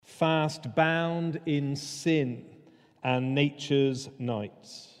fast bound in sin and nature's night.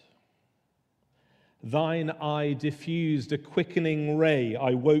 Thine eye diffused a quickening ray.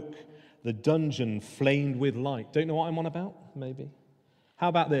 I woke, the dungeon flamed with light. Don't know what I'm on about? Maybe. How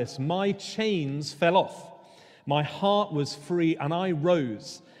about this? My chains fell off. My heart was free, and I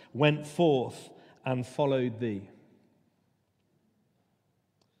rose, went forth, and followed thee.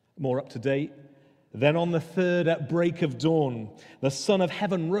 More up to date. Then on the third at break of dawn, the Son of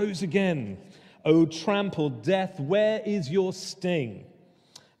Heaven rose again. O trampled death, where is your sting?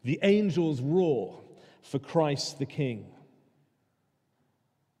 The angels roar for Christ the King.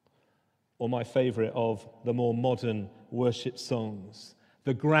 Or my favorite of the more modern worship songs.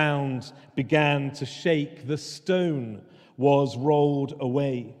 The ground began to shake, the stone was rolled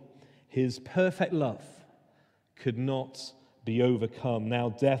away. His perfect love could not be overcome. Now,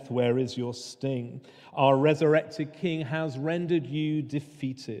 death, where is your sting? Our resurrected King has rendered you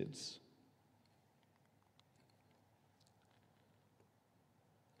defeated.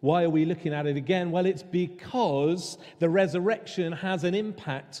 Why are we looking at it again? Well, it's because the resurrection has an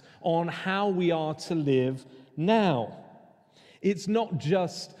impact on how we are to live now. It's not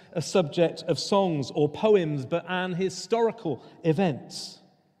just a subject of songs or poems, but an historical event.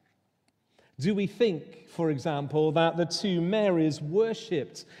 Do we think, for example, that the two Marys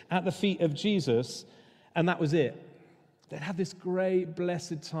worshipped at the feet of Jesus and that was it? They'd have this great,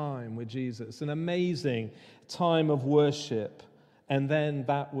 blessed time with Jesus, an amazing time of worship, and then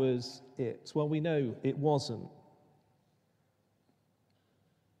that was it. Well, we know it wasn't.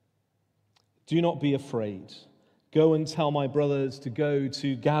 Do not be afraid. Go and tell my brothers to go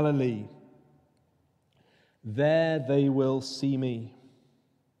to Galilee. There they will see me.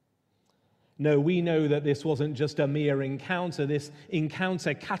 No, we know that this wasn't just a mere encounter. This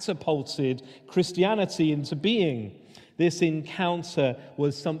encounter catapulted Christianity into being. This encounter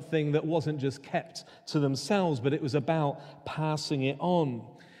was something that wasn't just kept to themselves, but it was about passing it on.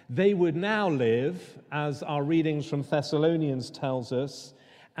 They would now live, as our readings from Thessalonians tells us,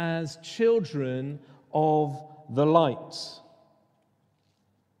 as children of the light.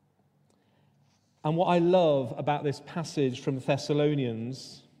 And what I love about this passage from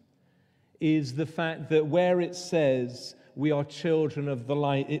Thessalonians is the fact that where it says we are children of the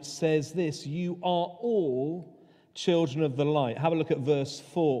light, it says this: you are all children of the light. Have a look at verse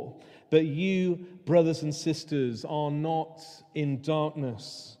 4. But you, brothers and sisters, are not in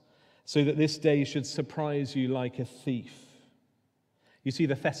darkness, so that this day should surprise you like a thief. You see,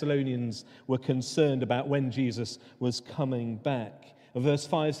 the Thessalonians were concerned about when Jesus was coming back. Verse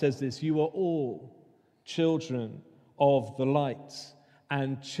 5 says this: you are all children of the light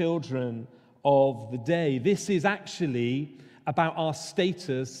and children of the day. This is actually about our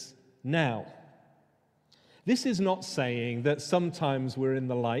status now. This is not saying that sometimes we're in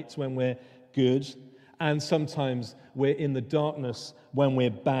the light when we're good and sometimes we're in the darkness when we're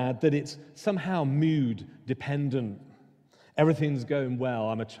bad, that it's somehow mood dependent. Everything's going well,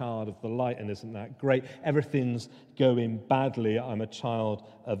 I'm a child of the light, and isn't that great? Everything's going badly, I'm a child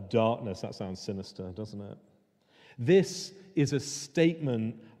of darkness. That sounds sinister, doesn't it? This is a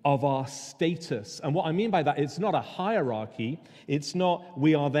statement of our status. And what I mean by that, it's not a hierarchy. It's not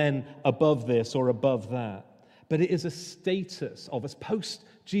we are then above this or above that. But it is a status of us post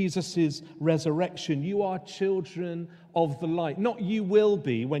Jesus' resurrection. You are children of the light. Not you will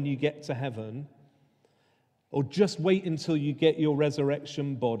be when you get to heaven, or just wait until you get your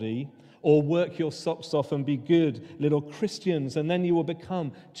resurrection body, or work your socks off and be good little Christians, and then you will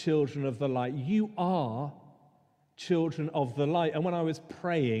become children of the light. You are children of the light. And when I was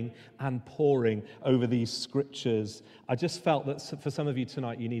praying and poring over these scriptures, I just felt that for some of you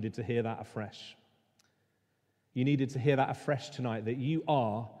tonight, you needed to hear that afresh. You needed to hear that afresh tonight, that you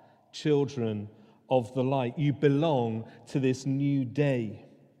are children of the light. You belong to this new day.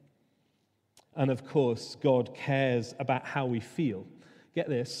 And of course, God cares about how we feel. Get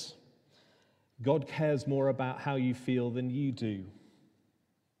this. God cares more about how you feel than you do.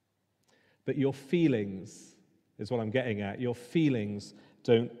 But your feelings is what I'm getting at. Your feelings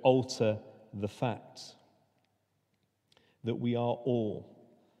don't alter the fact that we are all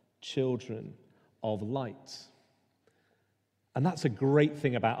children of light. And that's a great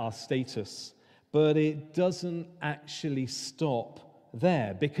thing about our status, but it doesn't actually stop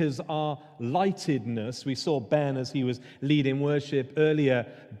there, because our lightedness, we saw Ben as he was leading worship earlier,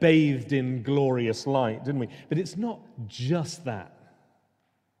 bathed in glorious light, didn't we? But it's not just that.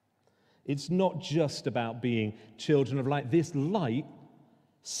 It's not just about being children of light. This light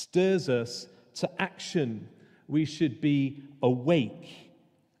stirs us to action. We should be awake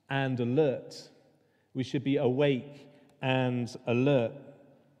and alert. We should be awake and alert.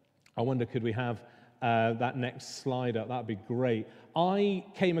 I wonder, could we have that next slide up? That'd be great. I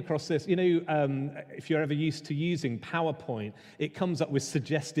came across this, if you're ever used to using PowerPoint, it comes up with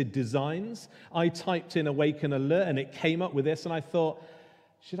suggested designs. I typed in Awaken Alert and it came up with this, and I thought,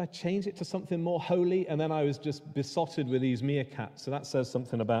 should I change it to something more holy? And then I was just besotted with these meerkats. So that says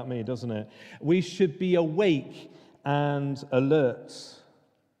something about me, doesn't it? We should be awake and alert.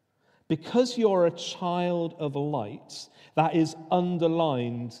 Because you're a child of light, that is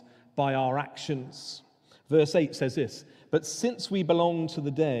underlined by our actions. Verse 8 says this, but since we belong to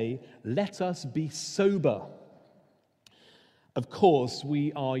the day, let us be sober. Of course,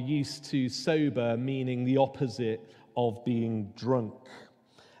 we are used to sober meaning the opposite of being drunk.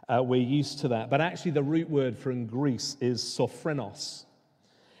 We're used to that. But actually the root word from Greece is sophrenos.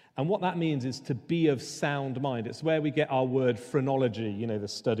 And what that means is to be of sound mind. It's where we get our word phrenology, the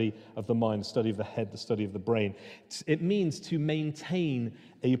study of the mind, the study of the head, the study of the brain. It means to maintain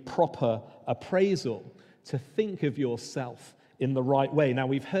a proper appraisal, to think of yourself in the right way. Now,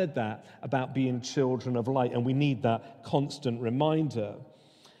 we've heard that about being children of light, and we need that constant reminder.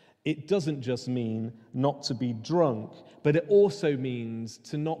 It doesn't just mean not to be drunk, but it also means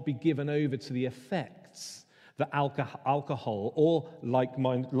to not be given over to the effects that alcohol or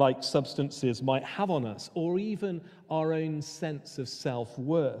like substances might have on us, or even our own sense of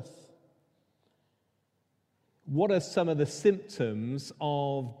self-worth. What are some of the symptoms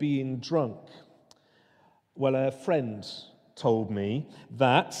of being drunk? Well, a friend told me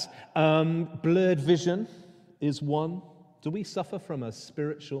that blurred vision is one. Do we suffer from a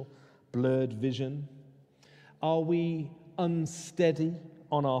spiritual blurred vision? Are we unsteady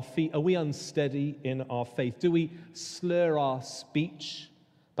on our feet? Are we unsteady in our faith? Do we slur our speech,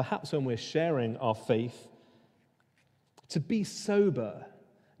 perhaps when we're sharing our faith? To be sober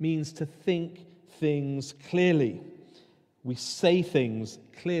means to think things clearly. We say things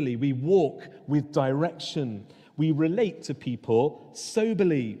clearly. We walk with direction. We relate to people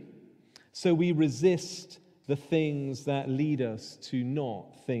soberly. So we resist the things that lead us to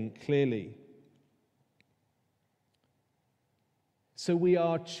not think clearly. So we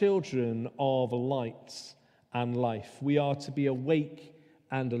are children of light and life. We are to be awake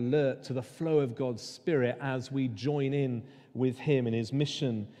and alert to the flow of God's Spirit as we join in with Him in His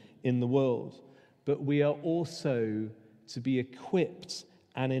mission in the world. But we are also to be equipped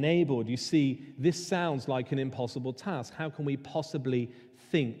and enabled. You see, this sounds like an impossible task. How can we possibly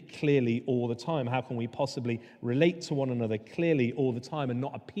think clearly all the time? How can we possibly relate to one another clearly all the time and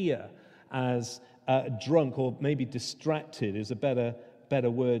not appear as drunk, or maybe distracted is a better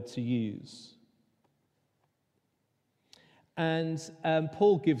word to use? And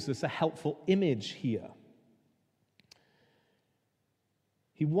Paul gives us a helpful image here.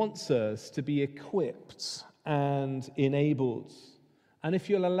 He wants us to be equipped and enabled. And if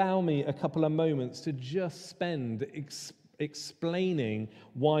you'll allow me a couple of moments to just spend explaining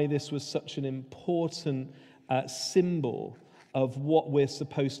why this was such an important symbol of what we're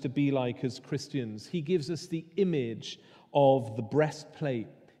supposed to be like as Christians. He gives us the image of the breastplate.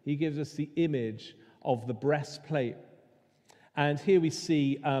 He gives us the image of the breastplate. And here we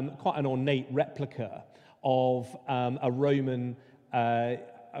see quite an ornate replica of a Roman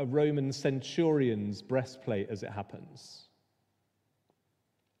centurion's breastplate, as it happens.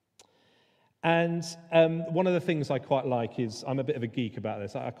 And one of the things I quite like is, I'm a bit of a geek about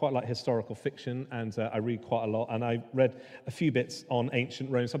this, I quite like historical fiction, and I read quite a lot, and I read a few bits on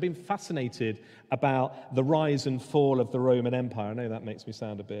ancient Rome. So I've been fascinated about the rise and fall of the Roman Empire. I know that makes me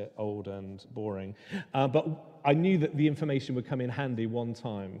sound a bit old and boring, but I knew that the information would come in handy one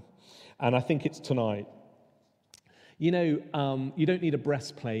time, and I think it's tonight. You don't need a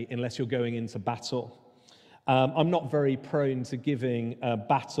breastplate unless you're going into battle. I'm not very prone to giving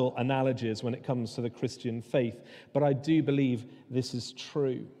battle analogies when it comes to the Christian faith, but I do believe this is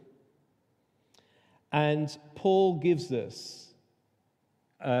true. And Paul gives us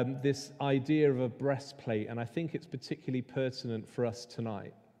this idea of a breastplate, and I think it's particularly pertinent for us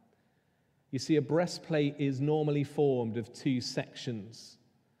tonight. You see, a breastplate is normally formed of two sections.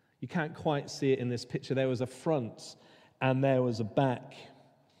 You can't quite see it in this picture. There was a front and there was a back.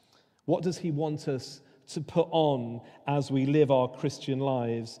 What does he want us to put on as we live our Christian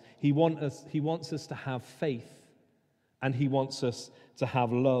lives? He wants us to have faith, and he wants us to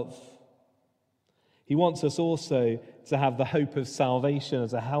have love. He wants us also to have the hope of salvation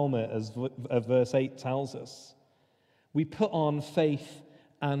as a helmet, as verse 8 tells us. We put on faith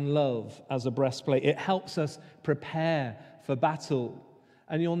and love as a breastplate. It helps us prepare for battle.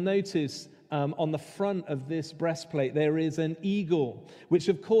 And you'll notice on the front of this breastplate, there is an eagle, which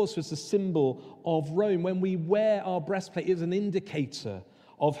of course was a symbol of Rome. When we wear our breastplate, it's an indicator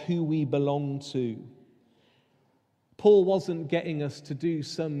of who we belong to. Paul wasn't getting us to do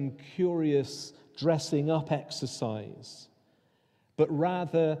some curious dressing up exercise, but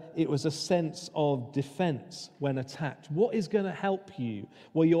rather it was a sense of defense when attacked. What is going to help you?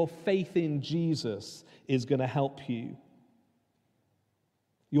 Well, your faith in Jesus is going to help you.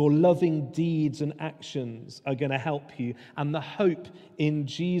 Your loving deeds and actions are going to help you, and the hope in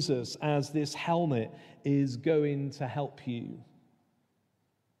Jesus as this helmet is going to help you.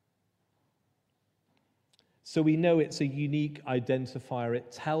 So we know it's a unique identifier.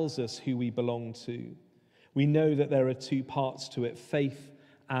 It tells us who we belong to. We know that there are two parts to it, faith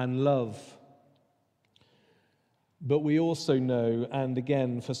and love. But we also know, and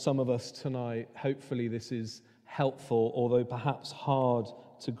again, for some of us tonight, hopefully this is helpful, although perhaps hard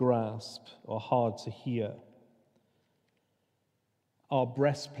to grasp or hard to hear. Our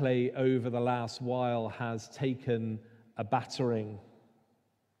breastplate over the last while has taken a battering.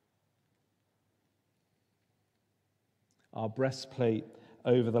 Our breastplate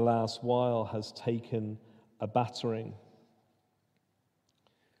over the last while has taken a battering.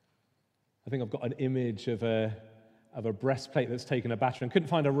 I think I've got an image of a breastplate that's taken a battering. Couldn't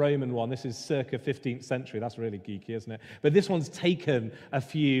find a Roman one. This is circa 15th century. That's really geeky, isn't it? But this one's taken a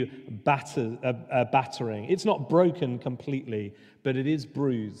few battering. It's not broken completely, but it is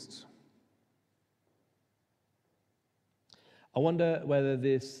bruised. I wonder whether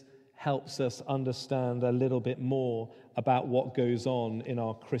this helps us understand a little bit more about what goes on in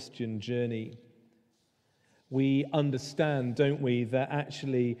our Christian journey. We understand, don't we, that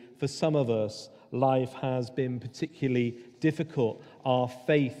actually for some of us, life has been particularly difficult. Our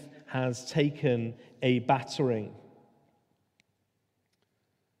faith has taken a battering.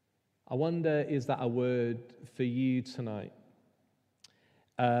 I wonder, is that a word for you tonight?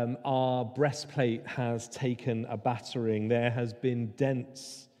 Our breastplate has taken a battering. There has been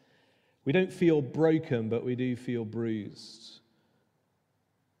dents. We don't feel broken, but we do feel bruised.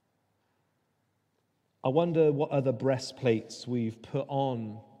 I wonder what other breastplates we've put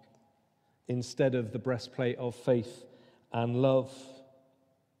on instead of the breastplate of faith and love.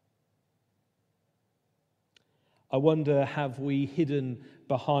 I wonder, have we hidden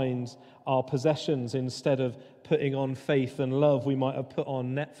behind our possessions instead of putting on faith and love? We might have put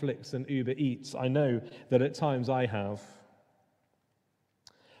on Netflix and Uber Eats. I know that at times I have.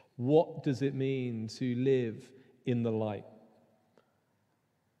 What does it mean to live in the light?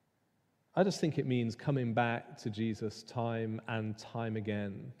 I just think it means coming back to Jesus time and time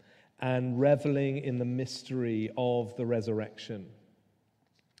again and reveling in the mystery of the resurrection.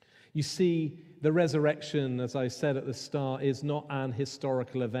 You see, the resurrection, as I said at the start, is not an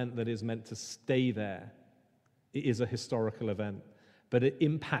historical event that is meant to stay there. It is a historical event, but it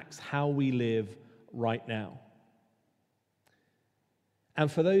impacts how we live right now.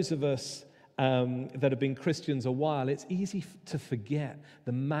 And for those of us that have been Christians a while, it's easy to forget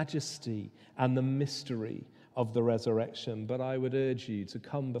the majesty and the mystery of the resurrection. But I would urge you to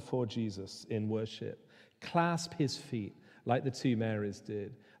come before Jesus in worship, clasp his feet like the two Marys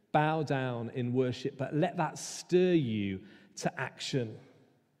did, bow down in worship, but let that stir you to action.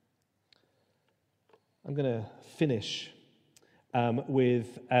 I'm going to finish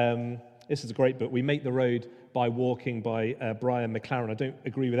with, this is a great book, We Make the Road by Walking, by Brian McLaren. I don't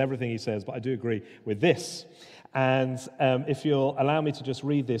agree with everything he says, but I do agree with this. And if you'll allow me to just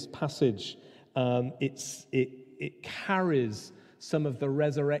read this passage, it carries some of the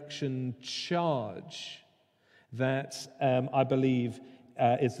resurrection charge that I believe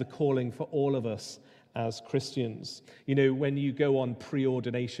is the calling for all of us as Christians. You know, when you go on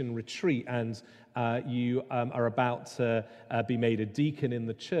preordination retreat and you are about to be made a deacon in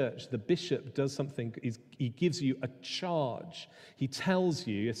the church, the bishop does something, he gives you a charge. He tells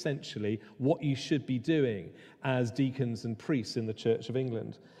you essentially what you should be doing as deacons and priests in the Church of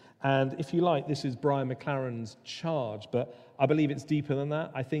England. And if you like, this is Brian McLaren's charge, but I believe it's deeper than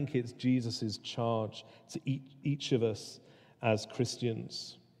that. I think it's Jesus' charge to each of us as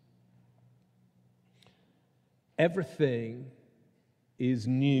Christians. Everything is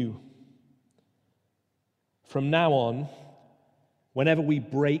new. From now on, whenever we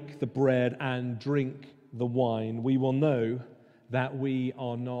break the bread and drink the wine, we will know that we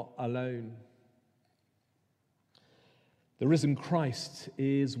are not alone. The risen Christ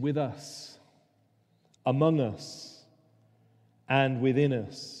is with us, among us, and within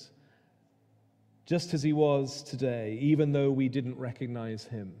us, just as he was today, even though we didn't recognize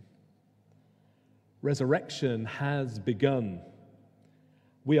him. Resurrection has begun.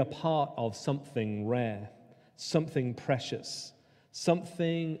 We are part of something rare, something precious,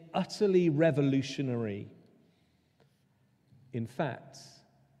 something utterly revolutionary. In fact,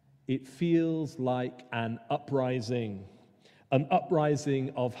 It feels like an uprising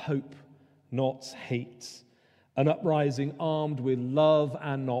of hope, not hate, an uprising armed with love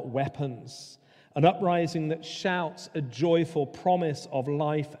and not weapons, an uprising that shouts a joyful promise of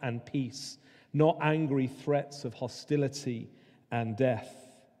life and peace, not angry threats of hostility and death.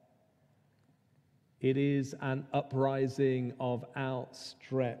 It is an uprising of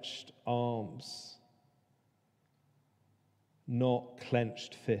outstretched arms, not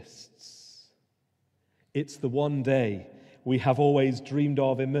clenched fists. It's the one day we have always dreamed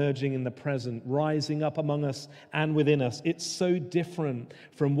of emerging in the present, rising up among us and within us. It's so different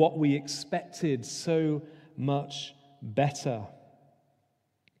from what we expected, so much better.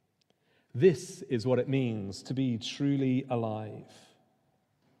 This is what it means to be truly alive.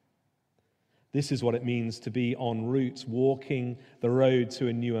 This is what it means to be en route, walking the road to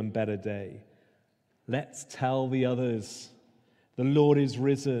a new and better day. Let's tell the others, the Lord is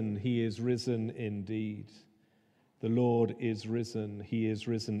risen, he is risen indeed. The Lord is risen, he is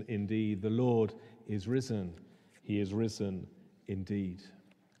risen indeed. The Lord is risen, he is risen indeed.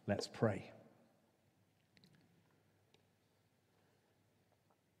 Let's pray.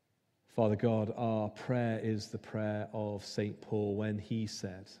 Father God, our prayer is the prayer of St. Paul when he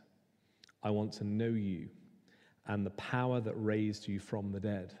said, I want to know you and the power that raised you from the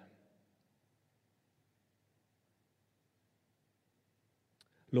dead.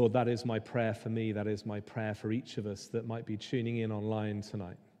 Lord, that is my prayer for me. That is my prayer for each of us that might be tuning in online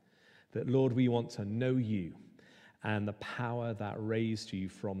tonight. That, Lord, we want to know you and the power that raised you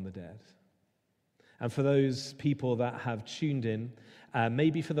from the dead. And for those people that have tuned in,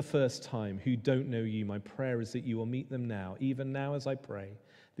 maybe for the first time, who don't know you, my prayer is that you will meet them now, even now as I pray,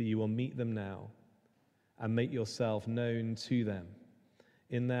 that you will meet them now and make yourself known to them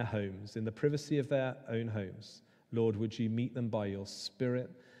in their homes, in the privacy of their own homes. Lord, would you meet them by your Spirit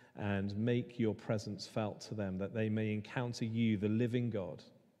and make your presence felt to them, that they may encounter you, the living God.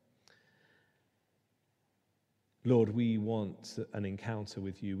 Lord, we want an encounter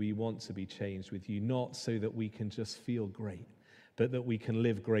with you. We want to be changed with you, not so that we can just feel great, but that we can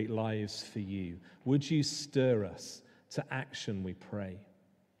live great lives for you. Would you stir us to action, we pray?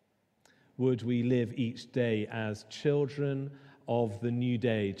 Would we live each day as children of the new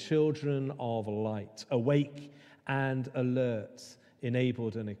day, children of light, awake and alert,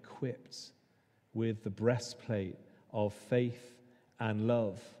 enabled and equipped with the breastplate of faith and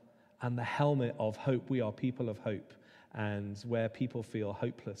love and the helmet of hope. We are people of hope, and where people feel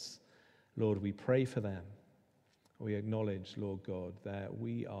hopeless, Lord, we pray for them. We acknowledge, Lord God, that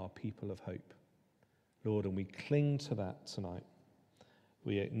we are people of hope, Lord, and we cling to that tonight.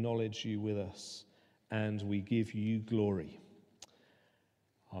 We acknowledge you with us, and we give you glory.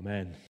 Amen.